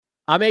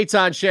I'm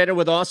Eitan Shander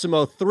with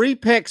Awesemo. 3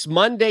 picks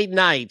Monday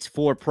night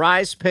for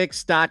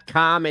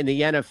PrizePicks.com in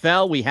the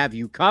NFL. We have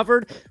you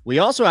covered. We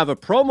also have a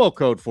promo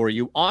code for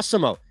you,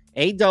 Awesemo,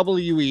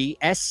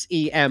 AWESEMO.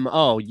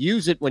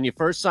 Use it when you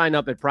first sign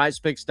up at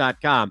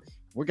PrizePicks.com.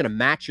 We're going to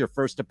match your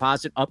first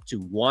deposit up to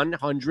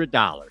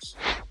 $100.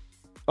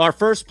 Our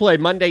first play,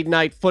 Monday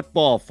Night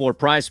Football for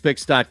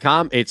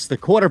PrizePicks.com. It's the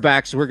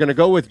quarterbacks. We're going to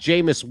go with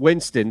Jameis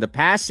Winston. The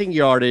passing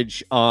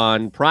yardage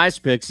on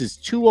PrizePicks is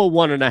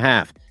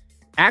 201.5.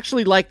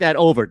 Actually like that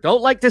over.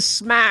 Don't like to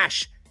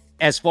smash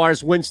as far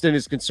as Winston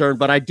is concerned,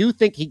 but I do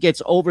think he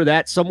gets over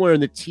that somewhere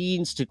in the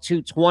teens to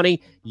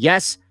 220.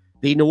 Yes,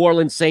 the New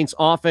Orleans Saints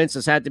offense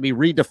has had to be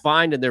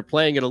redefined, and they're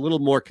playing it a little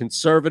more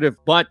conservative,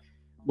 but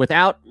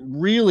without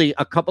really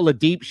a couple of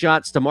deep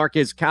shots to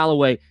Marquez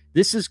Callaway,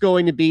 this is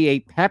going to be a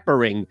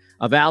peppering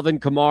of Alvin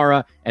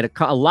Kamara and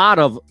a lot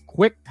of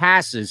quick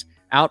passes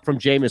out from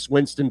Jameis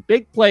Winston.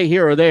 Big play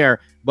here or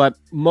there, but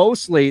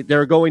mostly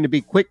they're going to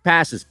be quick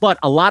passes, but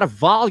a lot of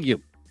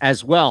volume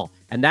as well.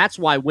 And that's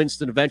why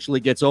Winston eventually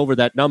gets over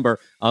that number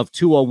of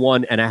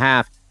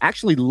 201.5.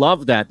 Actually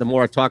love that the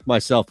more I talk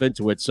myself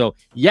into it. So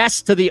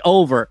yes to the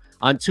over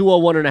on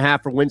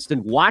 201.5 for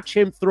Winston. Watch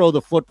him throw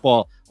the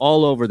football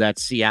all over that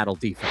Seattle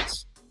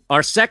defense.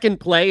 Our second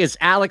play is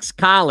Alex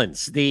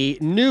Collins, the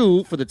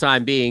new, for the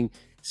time being,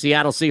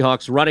 Seattle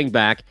Seahawks running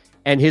back.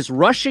 And his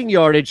rushing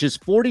yardage is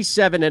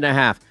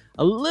 47.5.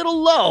 A little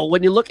low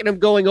when you look at him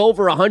going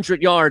over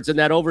 100 yards in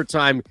that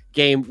overtime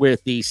game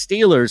with the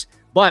Steelers.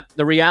 But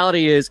the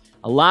reality is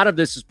a lot of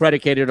this is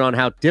predicated on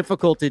how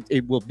difficult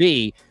it will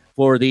be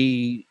for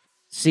the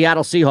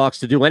Seattle Seahawks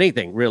to do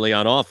anything really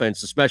on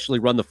offense, especially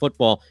run the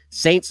football.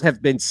 Saints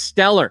have been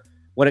stellar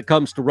when it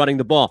comes to running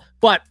the ball.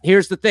 But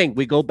here's the thing.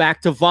 We go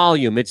back to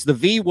volume. It's the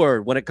V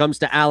word when it comes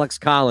to Alex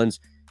Collins.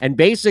 And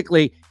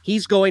basically,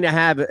 he's going to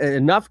have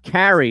enough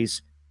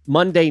carries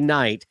Monday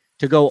night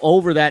to go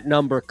over that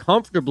number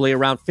comfortably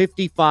around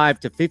 55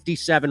 to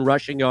 57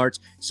 rushing yards.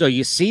 So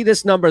you see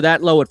this number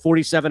that low at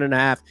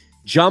 47.5,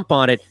 jump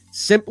on it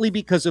simply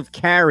because of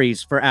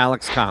carries for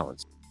Alex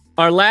Collins.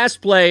 Our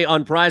last play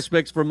on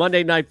PrizePicks for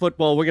Monday Night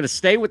Football, we're going to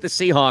stay with the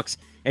Seahawks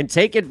and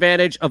take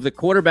advantage of the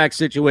quarterback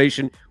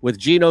situation with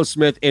Geno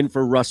Smith in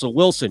for Russell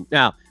Wilson.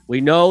 Now, we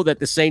know that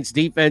the Saints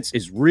defense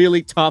is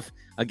really tough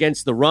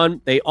against the run.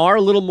 They are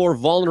a little more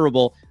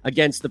vulnerable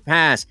against the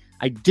pass.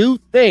 I do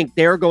think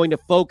they're going to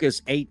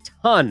focus a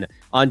ton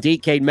on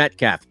DK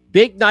Metcalf.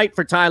 Big night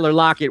for Tyler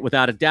Lockett,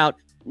 without a doubt.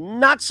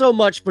 Not so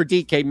much for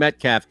DK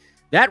Metcalf.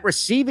 That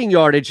receiving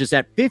yardage is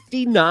at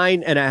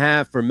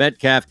 59.5 for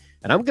Metcalf,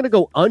 and I'm going to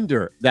go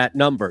under that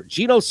number.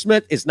 Geno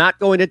Smith is not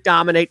going to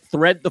dominate,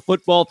 thread the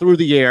football through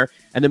the air,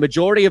 and the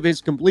majority of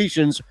his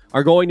completions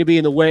are going to be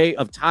in the way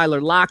of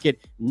Tyler Lockett,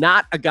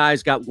 not a guy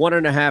who's got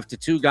 1.5 to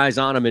 2 guys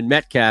on him in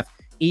Metcalf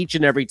each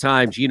and every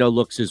time Geno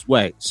looks his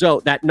way.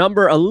 So that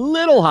number a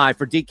little high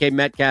for DK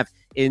Metcalf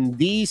in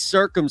these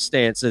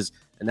circumstances,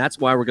 and that's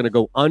why we're going to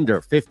go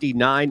under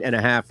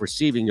 59.5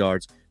 receiving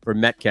yards for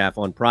Metcalf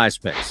on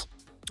PrizePicks.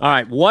 All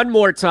right, one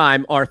more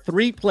time, our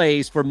 3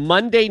 plays for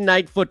Monday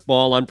Night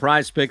Football on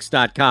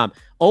PrizePicks.com.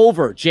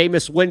 Over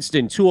Jameis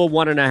Winston,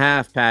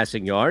 201.5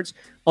 passing yards.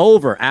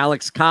 Over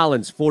Alex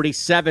Collins,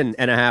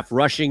 47.5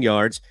 rushing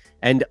yards.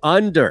 And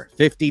under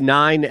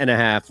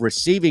 59.5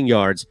 receiving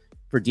yards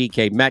for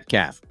DK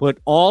Metcalf. Put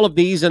all of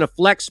these in a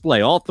flex play,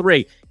 all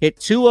 3. Hit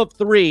 2 of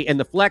 3 in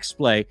the flex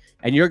play,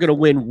 and you're going to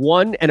win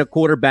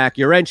 1.25 back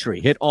your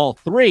entry. Hit all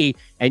 3,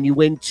 and you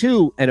win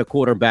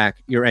 2.25 back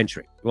your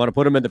entry. You want to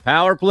put them in the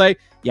power play?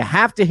 You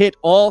have to hit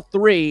all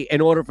 3 in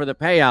order for the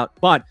payout,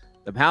 but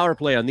the power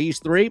play on these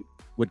 3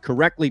 would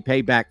correctly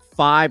pay back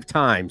 5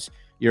 times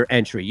your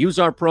entry. Use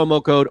our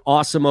promo code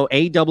AWESEMO,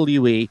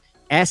 AWESEMO,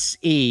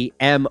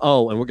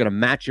 and we're going to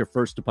match your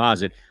first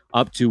deposit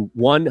up to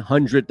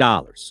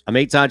 $100. I'm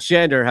Eitan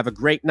Shander. Have a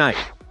great night.